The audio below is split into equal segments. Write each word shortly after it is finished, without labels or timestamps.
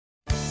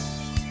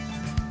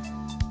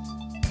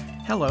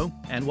Hello,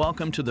 and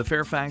welcome to the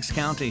Fairfax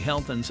County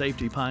Health and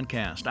Safety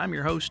Podcast. I'm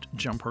your host,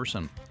 Jim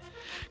Person.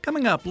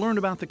 Coming up, learn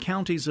about the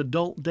county's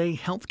Adult Day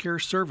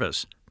Healthcare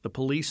Service, the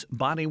police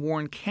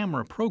body-worn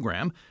camera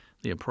program,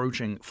 the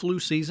approaching flu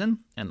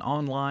season, an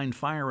online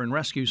fire and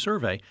rescue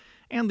survey,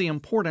 and the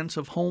importance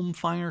of home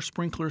fire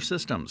sprinkler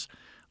systems.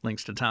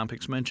 Links to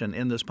topics mentioned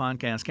in this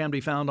podcast can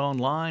be found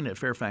online at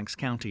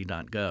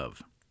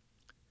fairfaxcounty.gov.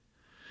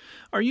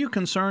 Are you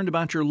concerned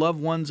about your loved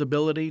one's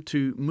ability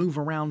to move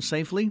around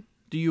safely?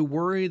 Do you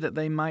worry that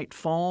they might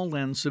fall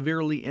and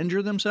severely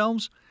injure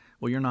themselves?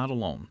 Well, you're not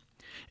alone.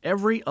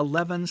 Every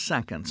 11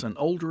 seconds, an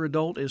older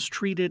adult is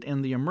treated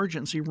in the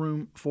emergency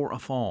room for a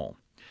fall.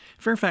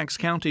 Fairfax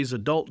County's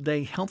Adult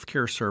Day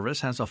Healthcare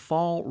Service has a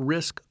fall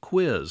risk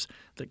quiz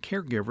that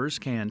caregivers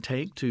can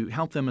take to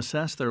help them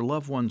assess their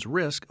loved one's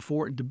risk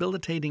for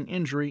debilitating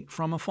injury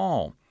from a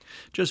fall.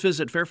 Just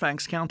visit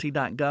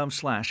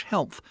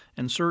fairfaxcounty.gov/health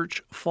and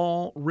search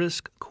Fall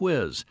Risk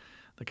Quiz.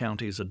 The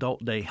county's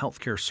Adult Day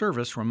Healthcare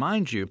Service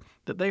reminds you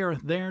that they are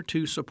there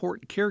to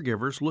support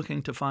caregivers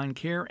looking to find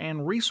care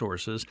and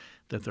resources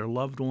that their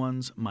loved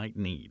ones might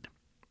need.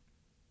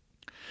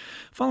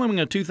 Following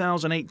a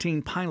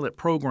 2018 pilot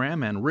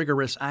program and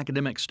rigorous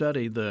academic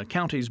study, the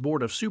county's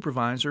Board of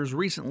Supervisors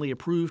recently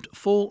approved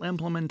full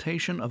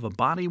implementation of a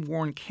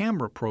body-worn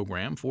camera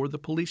program for the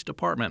police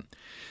department.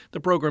 The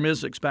program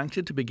is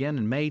expected to begin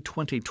in May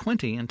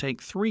 2020 and take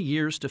 3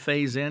 years to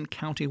phase in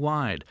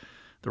countywide.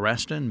 The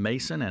Reston,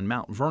 Mason, and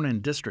Mount Vernon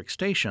district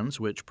stations,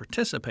 which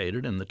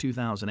participated in the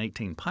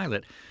 2018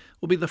 pilot,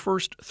 will be the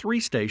first 3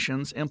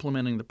 stations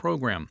implementing the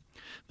program.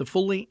 The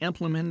fully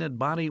implemented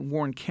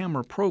body-worn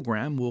camera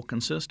program will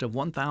consist of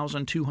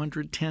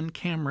 1,210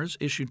 cameras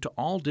issued to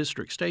all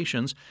district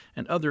stations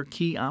and other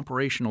key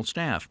operational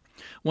staff.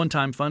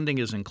 One-time funding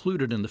is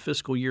included in the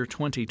fiscal year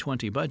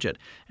 2020 budget,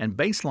 and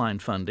baseline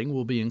funding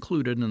will be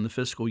included in the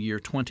fiscal year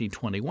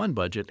 2021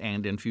 budget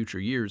and in future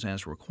years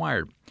as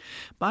required.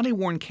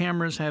 Body-worn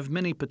cameras have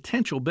many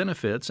potential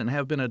benefits and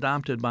have been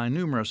adopted by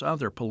numerous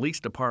other police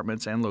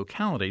departments and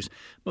localities.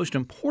 Most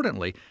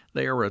importantly,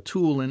 they are a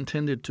tool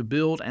intended to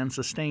build and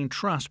sustain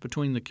trust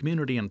between the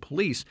community and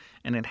police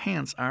and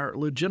enhance our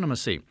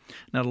legitimacy.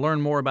 Now, to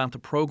learn more about the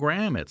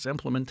program, its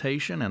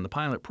implementation, and the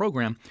pilot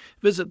program,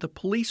 visit the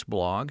police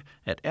blog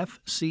at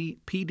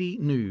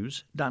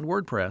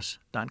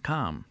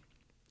fcpdnews.wordpress.com.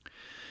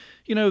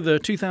 You know, the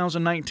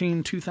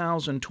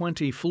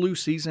 2019-2020 flu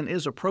season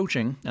is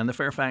approaching, and the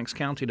Fairfax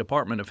County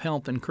Department of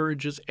Health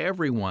encourages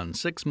everyone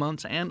 6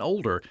 months and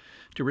older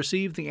to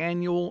receive the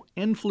annual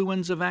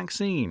influenza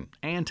vaccine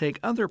and take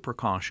other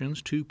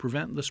precautions to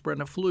prevent the spread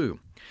of flu.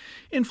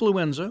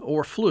 Influenza,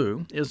 or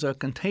flu, is a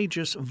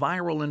contagious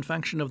viral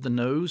infection of the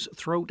nose,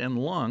 throat, and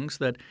lungs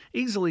that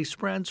easily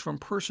spreads from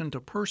person to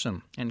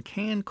person and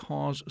can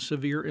cause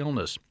severe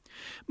illness.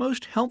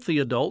 Most healthy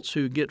adults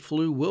who get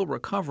flu will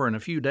recover in a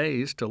few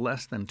days to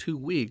less than 2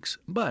 weeks,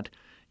 but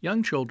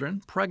young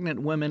children,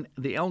 pregnant women,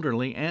 the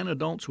elderly, and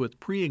adults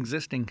with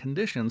pre-existing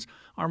conditions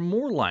are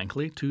more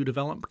likely to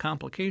develop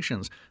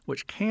complications,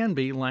 which can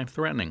be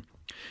life-threatening.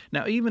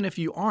 Now, even if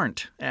you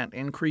aren't at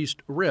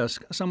increased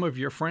risk, some of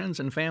your friends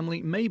and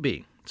family may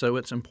be, so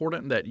it's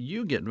important that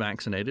you get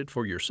vaccinated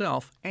for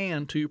yourself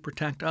and to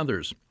protect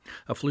others.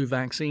 A flu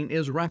vaccine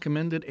is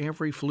recommended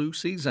every flu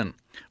season.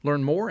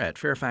 Learn more at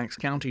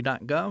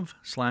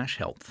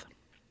fairfaxcounty.gov/health.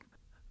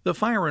 The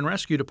Fire and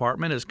Rescue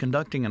Department is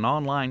conducting an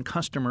online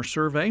customer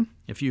survey.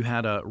 If you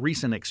had a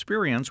recent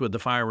experience with the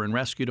Fire and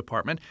Rescue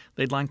Department,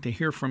 they'd like to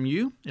hear from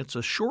you. It's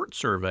a short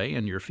survey,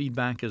 and your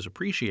feedback is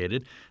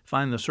appreciated.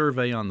 Find the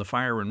survey on the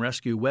Fire and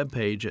Rescue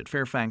webpage at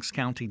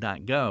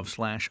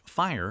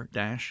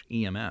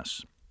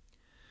fairfaxcounty.gov/fire-EMS.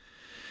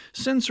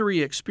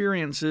 Sensory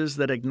experiences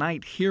that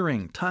ignite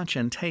hearing, touch,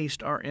 and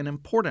taste are an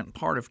important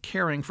part of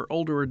caring for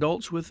older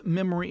adults with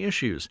memory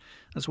issues.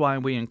 That's why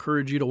we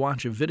encourage you to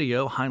watch a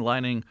video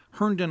highlighting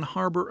Herndon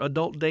Harbor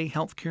Adult Day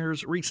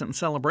Healthcare's recent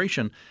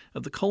celebration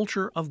of the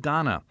culture of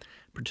Ghana.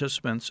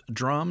 Participants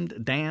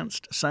drummed,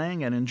 danced,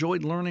 sang, and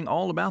enjoyed learning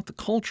all about the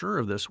culture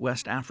of this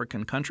West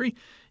African country.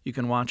 You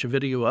can watch a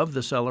video of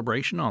the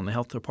celebration on the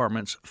Health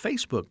Department's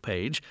Facebook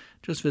page.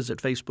 Just visit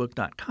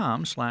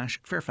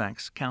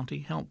facebook.com/Fairfax County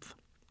Health.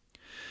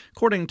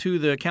 According to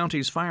the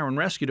county's Fire and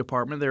Rescue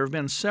Department, there have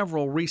been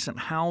several recent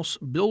house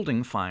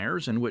building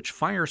fires in which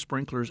fire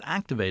sprinklers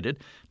activated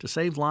to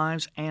save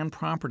lives and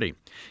property.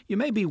 You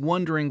may be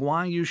wondering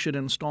why you should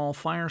install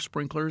fire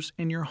sprinklers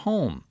in your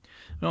home.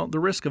 Well, the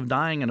risk of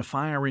dying in a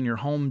fire in your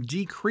home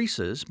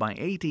decreases by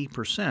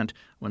 80%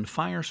 when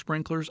fire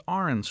sprinklers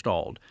are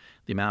installed.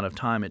 The amount of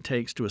time it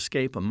takes to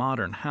escape a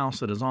modern house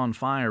that is on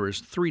fire is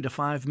 3 to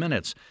 5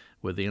 minutes.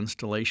 With the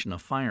installation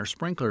of fire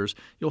sprinklers,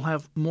 you'll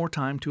have more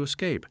time to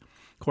escape.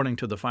 According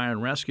to the Fire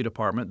and Rescue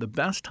Department, the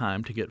best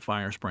time to get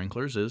fire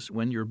sprinklers is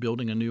when you're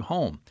building a new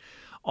home.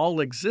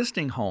 All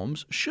existing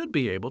homes should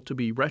be able to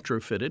be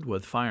retrofitted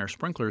with fire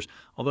sprinklers,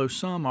 although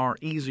some are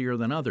easier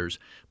than others.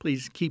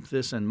 Please keep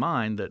this in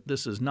mind that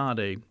this is not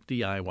a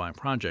DIY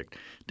project.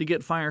 To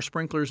get fire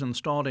sprinklers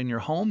installed in your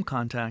home,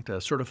 contact a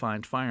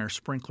certified fire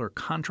sprinkler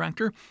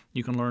contractor.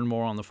 You can learn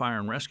more on the Fire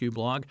and Rescue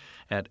blog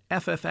at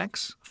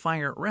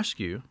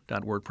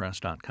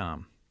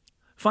ffxfirerescue.wordpress.com.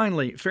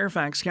 Finally,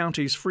 Fairfax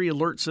County's free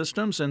alert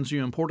system sends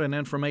you important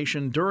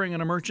information during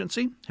an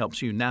emergency,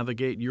 helps you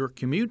navigate your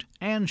commute,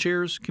 and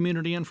shares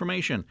community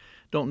information.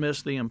 Don't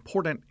miss the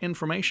important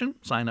information.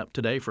 Sign up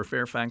today for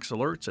Fairfax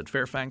Alerts at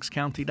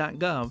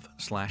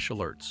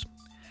fairfaxcounty.gov/alerts.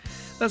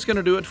 That's going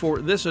to do it for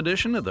this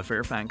edition of the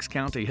Fairfax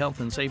County Health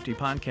and Safety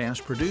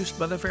Podcast, produced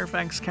by the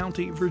Fairfax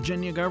County,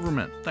 Virginia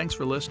government. Thanks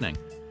for listening.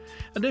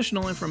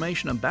 Additional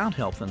information about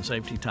health and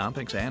safety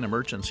topics and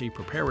emergency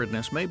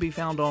preparedness may be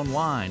found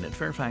online at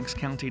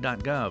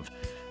fairfaxcounty.gov.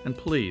 And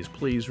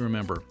please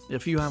remember,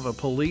 if you have a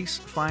police,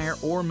 fire,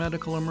 or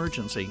medical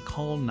emergency,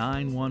 call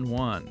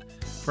 911.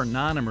 For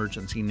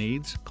non-emergency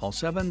needs, call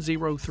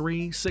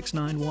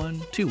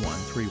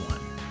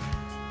 703-691-2131.